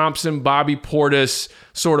Tristan Thompson, Bobby Portis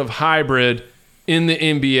sort of hybrid in the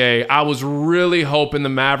NBA. I was really hoping the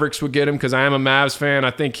Mavericks would get him because I am a Mavs fan.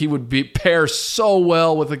 I think he would pair so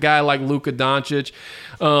well with a guy like Luka Doncic.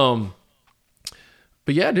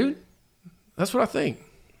 But yeah, dude, that's what I think.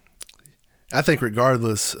 I think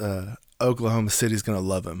regardless, Oklahoma City's going to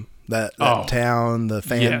love him. That town, the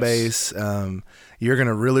fan base. You're going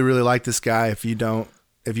to really, really like this guy. If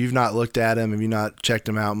you've not looked at him, if you've not checked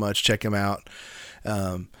him out much, check him out.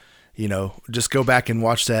 Just go back and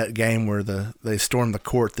watch that game where they stormed the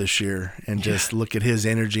court this year and just look at his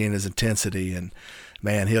energy and his intensity, and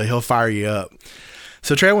man, he'll fire you up.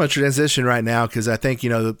 So Trey, I want to transition right now because I think,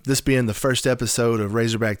 this being the first episode of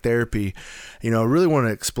Razorback Therapy, I really want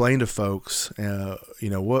to explain to folks,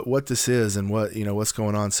 what this is and what's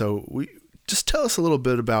going on. So just tell us a little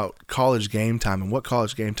bit about College Game Time and what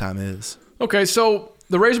College Game Time is. Okay, so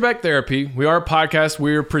the Razorback Therapy, we are a podcast.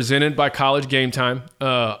 We're presented by College Game Time.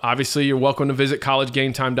 Obviously, you're welcome to visit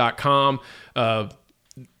collegegametime.com.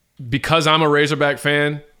 Because I'm a Razorback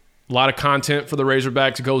fan, a lot of content for the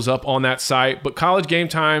Razorbacks goes up on that site. But College Game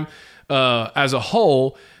Time, as a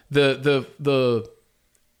whole, the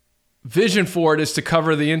vision for it is to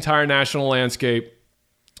cover the entire national landscape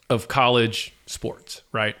of college sports,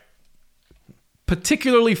 right?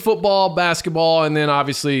 Particularly football, basketball, and then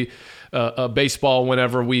obviously baseball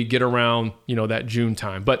whenever we get around, that June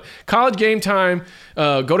time. But College Game Time,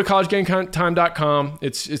 go to collegegametime.com.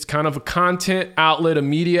 It's kind of a content outlet, a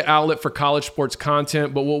media outlet for college sports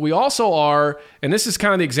content. But what we also are, and this is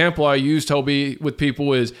kind of the example I use, Toby, with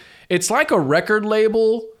people, is it's like a record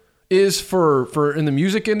label is for in the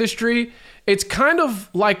music industry. It's kind of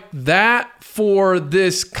like that for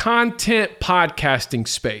this content podcasting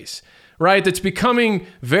space, right? That's becoming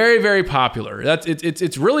very, very popular.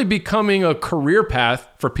 It's really becoming a career path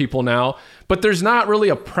for people now, but there's not really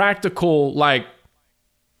a practical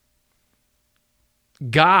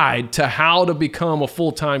guide to how to become a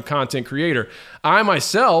full-time content creator. I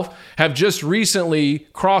myself have just recently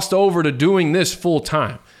crossed over to doing this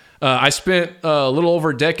full-time. I spent a little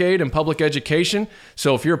over a decade in public education.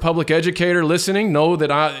 So if you're a public educator listening, know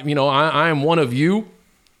that I am one of you.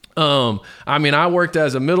 I worked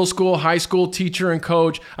as a middle school, high school teacher and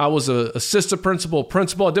coach. I was an assistant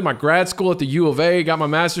principal. I did my grad school at the U of A, got my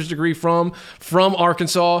master's degree from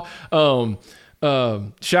Arkansas.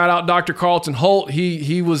 Shout out Dr. Carlton Holt.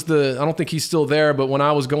 He was I don't think he's still there, but when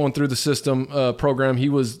I was going through the system program, he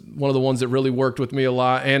was one of the ones that really worked with me a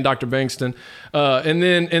lot, and Dr. Bankston. And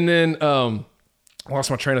then I lost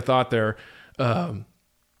my train of thought there. I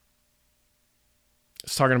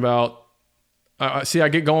was talking about, I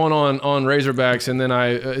get going on Razorbacks, and then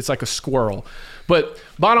it's like a squirrel. But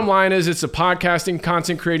bottom line is, it's a podcasting,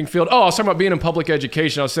 content creating field. I was talking about being in public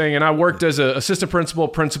education. I was saying, and I worked as an assistant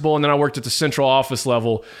principal, and then I worked at the central office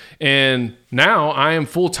level. And now I am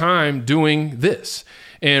full-time doing this.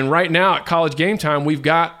 And right now at College Game Time, we've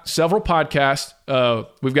got several podcasts.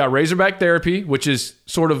 We've got Razorback Therapy, which is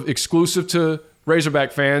sort of exclusive to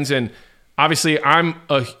Razorback fans. And obviously I'm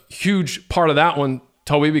a huge part of that one,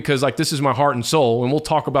 Toby, because this is my heart and soul, and we'll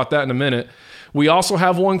talk about that in a minute. We also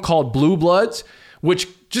have one called Blue Bloods, which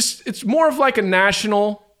it's more of like a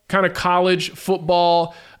national kind of college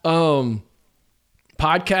football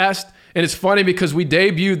podcast. And it's funny because we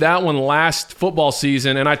debuted that one last football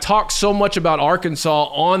season, and I talked so much about Arkansas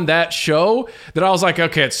on that show that I was like,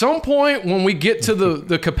 okay, at some point when we get to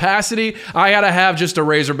the capacity, I got to have just a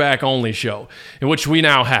Razorback only show, in which we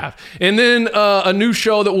now have. And then a new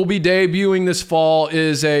show that we'll be debuting this fall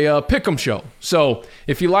is a Pick'em show. So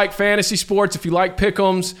if you like fantasy sports, if you like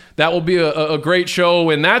Pick'ems, that will be a great show.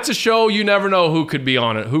 And that's a show you never know who could be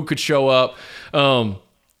on it, who could show up.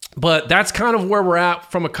 But that's kind of where we're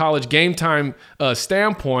at from a College Game Time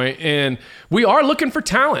standpoint. And we are looking for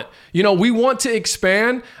talent. We want to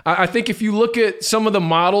expand. I think if you look at some of the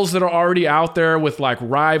models that are already out there with like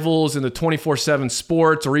Rivals and the 24/7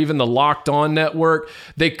 Sports, or even the Locked On Network,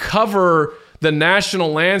 they cover the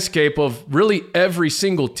national landscape of really every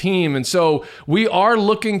single team. And so we are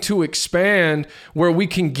looking to expand where we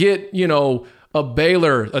can get, a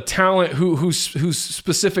Baylor, a talent who's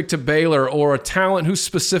specific to Baylor, or a talent who's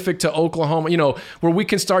specific to Oklahoma, where we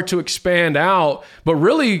can start to expand out. But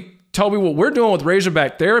really, Toby, what we're doing with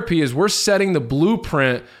Razorback Therapy is we're setting the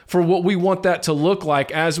blueprint for what we want that to look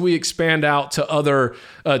like as we expand out to other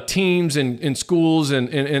teams and schools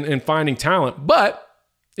and finding talent. But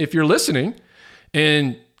if you're listening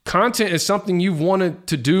and content is something you've wanted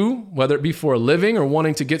to do, whether it be for a living or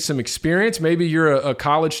wanting to get some experience, maybe you're a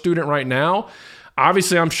college student right now.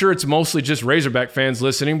 Obviously, I'm sure it's mostly just Razorback fans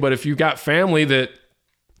listening, but if you've got family that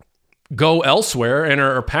go elsewhere and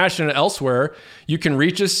are passionate elsewhere, you can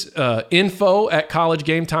reach us,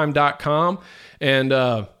 info@collegegametime.com.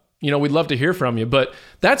 And, we'd love to hear from you. But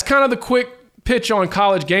that's kind of the quick pitch on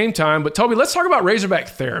College Game Time. But Toby, let's talk about Razorback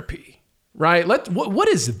Therapy, right? What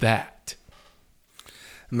is that?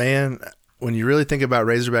 Man, when you really think about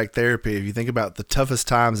Razorback Therapy, if you think about the toughest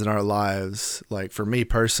times in our lives, like for me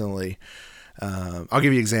personally, I'll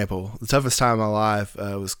give you an example. The toughest time in my life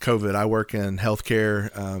was COVID. I work in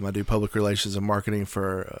healthcare. I do public relations and marketing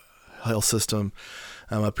for a health system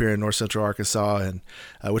up here in North Central Arkansas, and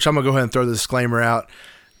which I'm going to go ahead and throw the disclaimer out.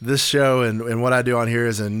 This show and what I do on here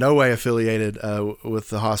is in no way affiliated with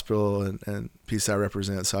the hospital and piece I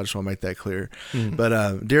represent, so I just want to make that clear. Mm-hmm.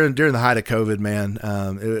 But during the height of COVID, man,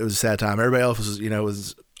 it was a sad time. Everybody else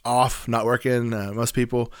was off, not working, most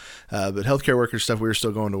people, but healthcare workers stuff, we were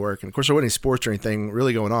still going to work. And of course there wasn't any sports or anything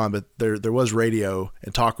really going on, but there was radio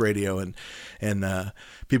and talk radio and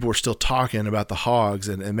people were still talking about the Hogs.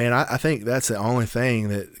 And man, I think that's the only thing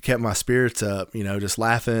that kept my spirits up, just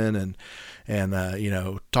laughing and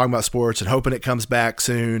talking about sports and hoping it comes back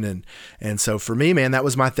soon. And so for me, man, that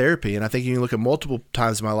was my therapy. And I think you can look at multiple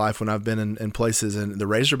times in my life when I've been in places, and the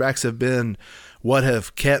Razorbacks have been what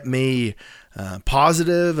have kept me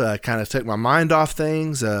positive, kind of took my mind off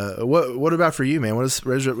things. What about for you, man? What is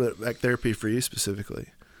Razorback Therapy for you specifically?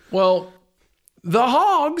 Well, the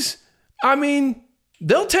Hogs,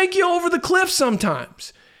 they'll take you over the cliff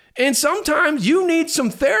sometimes. And sometimes you need some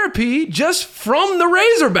therapy just from the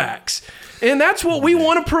Razorbacks. And that's what we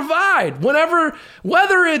want to provide. Whether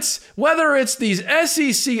it's these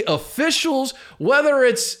SEC officials, whether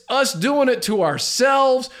it's us doing it to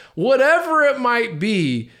ourselves, whatever it might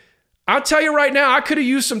be, I'll tell you right now, I could have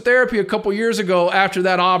used some therapy a couple years ago after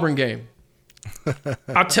that Auburn game.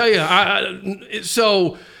 I'll tell you.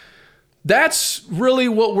 So that's really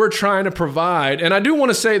what we're trying to provide. And I do want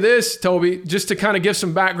to say this, Toby, just to kind of give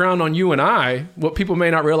some background on you and I. What people may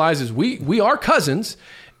not realize is we are cousins.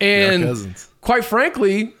 And quite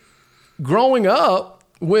frankly, growing up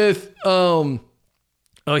with a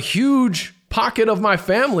huge pocket of my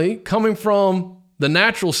family coming from the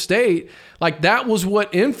natural state, like that was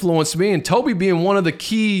what influenced me. And Toby being one of the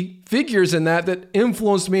key figures in that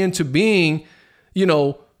influenced me into being,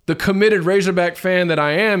 the committed Razorback fan that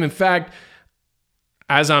I am. In fact,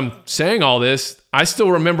 as I'm saying all this, I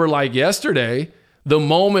still remember like yesterday, the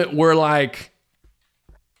moment where like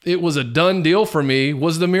it was a done deal for me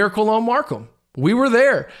was the Miracle on Markham. We were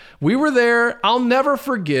there. I'll never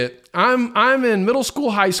forget. I'm in middle school,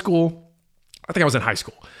 high school. I think I was in high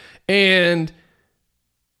school. And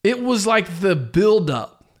it was like the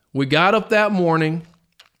build-up. We got up that morning.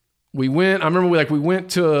 I remember we went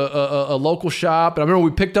to a local shop, and I remember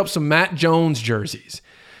we picked up some Matt Jones jerseys.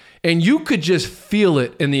 And you could just feel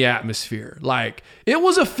it in the atmosphere. Like, it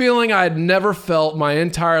was a feeling I had never felt my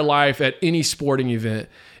entire life at any sporting event.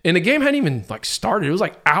 And the game hadn't even started. It was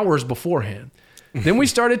like hours beforehand. Then we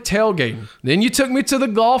started tailgating. Then you took me to the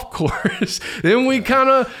golf course. Then we kind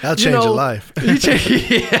of, that'll change your life.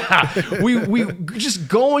 Yeah, we just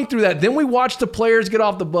going through that. Then we watched the players get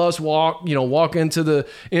off the bus, walk into the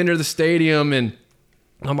end of the stadium and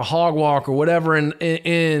on the hog walk or whatever,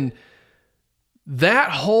 and that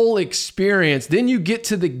whole experience. Then you get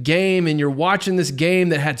to the game and you're watching this game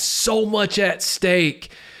that had so much at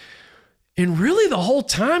stake. And really the whole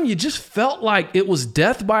time you just felt like it was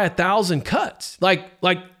death by 1,000 cuts. Like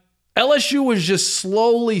LSU was just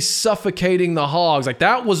slowly suffocating the Hogs. Like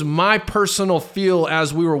that was my personal feel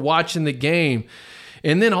as we were watching the game.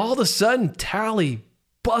 And then all of a sudden Tally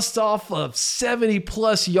busts off a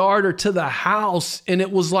 70-plus yarder to the house, and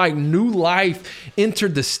it was like new life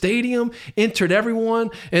entered the stadium, entered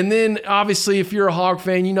everyone. And then, obviously, if you're a Hog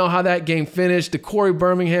fan, you know how that game finished. The Corey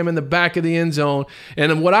Birmingham in the back of the end zone.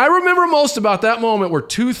 And what I remember most about that moment were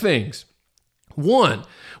two things. One,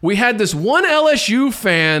 we had this one LSU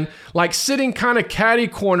fan sitting kind of catty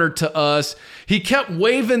corner to us. He kept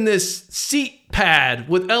waving this seat pad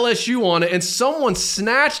with LSU on it, and someone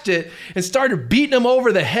snatched it and started beating him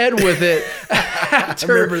over the head with it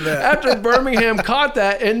after Birmingham caught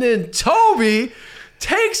that. And then Toby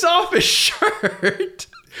takes off his shirt, ripped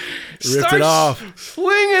it off,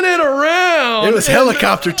 flinging it around. It was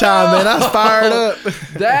helicopter time, man. I was fired up.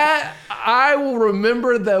 I will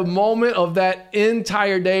remember the moment of that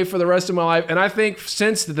entire day for the rest of my life. And I think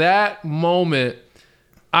since that moment,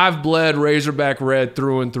 I've bled Razorback red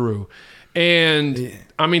through and through. And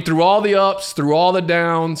I mean, through all the ups, through all the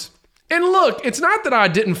downs. And look, it's not that I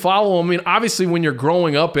didn't follow him. I mean, obviously when you're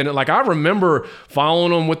growing up in it, like I remember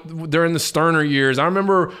following him during the Sterner years. I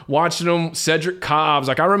remember watching him, Cedric Cobbs.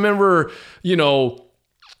 Like I remember,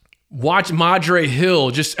 watch Madre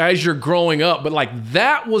Hill just as you're growing up. But like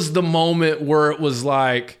that was the moment where it was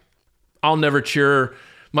like, I'll never cheer.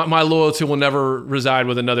 My loyalty will never reside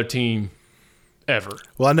with another team ever.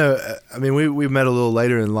 Well, I know, we met a little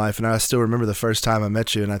later in life, and I still remember the first time I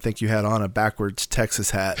met you, and I think you had on a backwards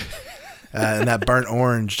Texas hat. And that burnt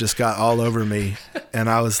orange just got all over me. And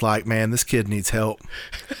I was like, man, this kid needs help.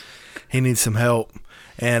 He needs some help.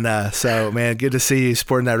 And so, man, good to see you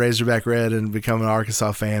sporting that Razorback red and becoming an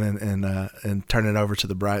Arkansas fan and turning it over to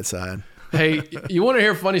the bright side. Hey, you want to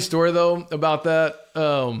hear a funny story, though, about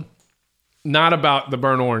that? Not about the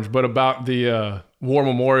burnt orange, but about the War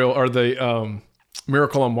Memorial or the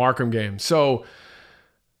Miracle on Markham game. So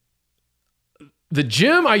the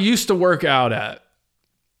gym I used to work out at,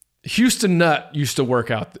 Houston Nutt used to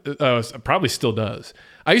work out, probably still does.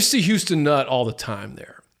 I used to see Houston Nutt all the time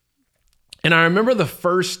there. And I remember the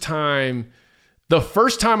first time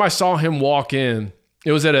I saw him walk in,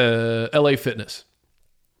 it was at a LA Fitness.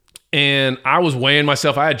 And I was weighing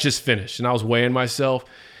myself. I had just finished and I was weighing myself.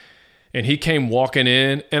 And he came walking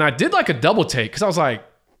in and I did like a double take because I was like,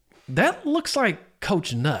 that looks like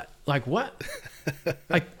Coach Nutt. Like what?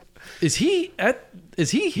 Like, is he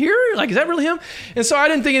here? Like, is that really him? And so I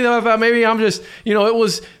didn't think anything about maybe I'm just, it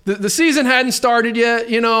was the season hadn't started yet,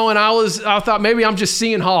 and I thought maybe I'm just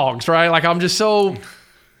seeing hogs, right? Like I'm just so,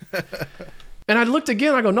 and I looked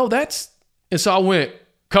again, I go, no, and so I went,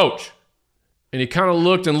 Coach. And he kind of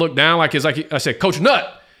looked down like I said, Coach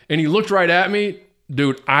Nutt. And he looked right at me.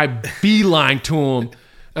 Dude, I beeline to him.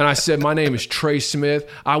 And I said, my name is Trey Smith.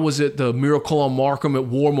 I was at the Miracle on Markham at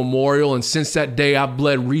War Memorial. And since that day, I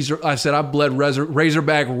bled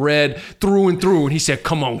Razorback red through and through. And he said,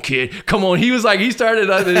 come on, kid. Come on. He was like, he started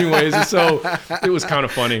us anyways. And so it was kind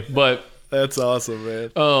of funny. But that's awesome,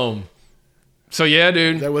 man. So yeah,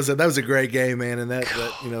 dude. That was a great game, man. And that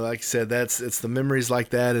like you said, it's the memories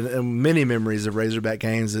like that and many memories of Razorback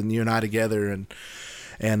games and you and I together and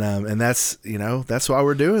that's that's why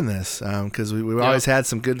we're doing this because we always had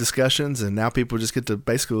some good discussions and now people just get to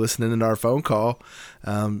basically listen into our phone call,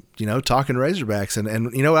 talking Razorbacks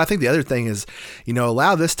and what I think the other thing is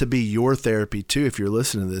allow this to be your therapy too if you're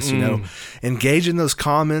listening to this engage in those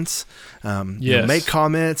comments, make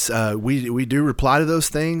comments, we do reply to those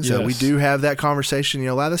things, we do have that conversation,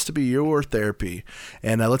 allow this to be your therapy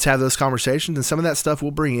and let's have those conversations and some of that stuff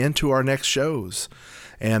we'll bring into our next shows.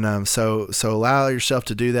 And so allow yourself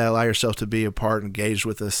to do that. Allow yourself to be a part, engaged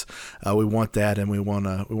with us. We want that, and we want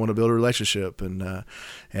to build a relationship and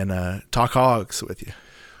talk hogs with you.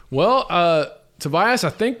 Well, Tobias, I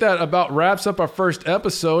think that about wraps up our first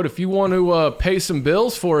episode. If you want to pay some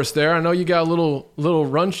bills for us there, I know you got a little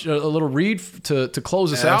read to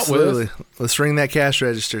close us out with. Absolutely. Let's ring that cash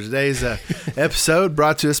register. Today's episode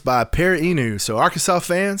brought to us by Para Inu. So Arkansas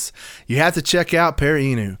fans, you have to check out Para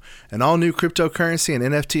Inu, an all-new cryptocurrency and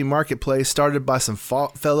NFT marketplace started by some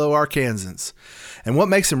fellow Arkansans. And what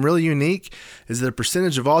makes them really unique is that a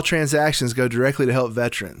percentage of all transactions go directly to help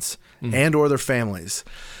veterans and or their families.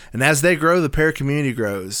 And as they grow, the Para community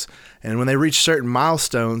grows. And when they reach certain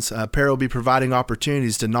milestones, Para will be providing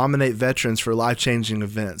opportunities to nominate veterans for life-changing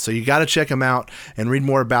events. So you got to check them out and read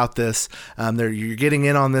more about this. You're getting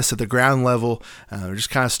in on this at the ground level. We're just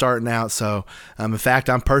kind of starting out. So, in fact,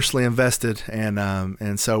 I'm personally invested,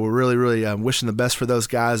 and so we're really, really wishing the best for those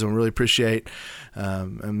guys, and we really appreciate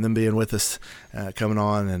them being with us, coming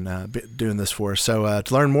on and doing this for us. So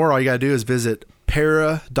to learn more, all you got to do is visit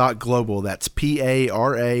para.global. That's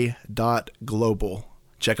PARA.global.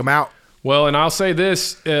 Check them out. Well, and I'll say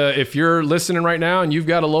this, if you're listening right now and you've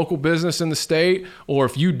got a local business in the state, or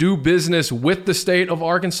if you do business with the state of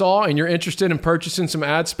Arkansas and you're interested in purchasing some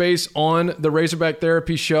ad space on the Razorback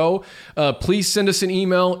Therapy show, please send us an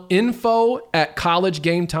email,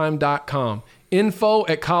 info@collegegametime.com.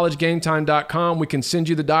 info@collegegametime.com. We can send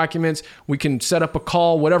you the documents. We can set up a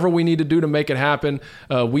call, whatever we need to do to make it happen.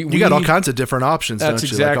 You got all kinds of different options, that's don't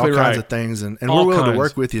you? Exactly all right. kinds of things. And we're willing to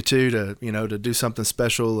work with you too to do something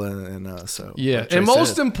special. So yeah. And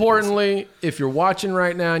most importantly, if you're watching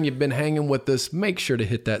right now and you've been hanging with us, make sure to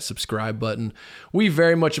hit that subscribe button. We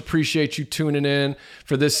very much appreciate you tuning in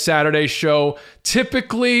for this Saturday show.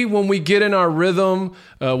 Typically, when we get in our rhythm,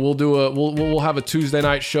 we'll have a Tuesday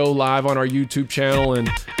night show live on our YouTube channel and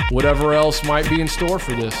whatever else might be in store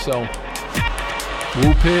for this. So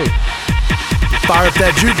Woo pig. Fire up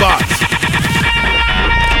that jukebox.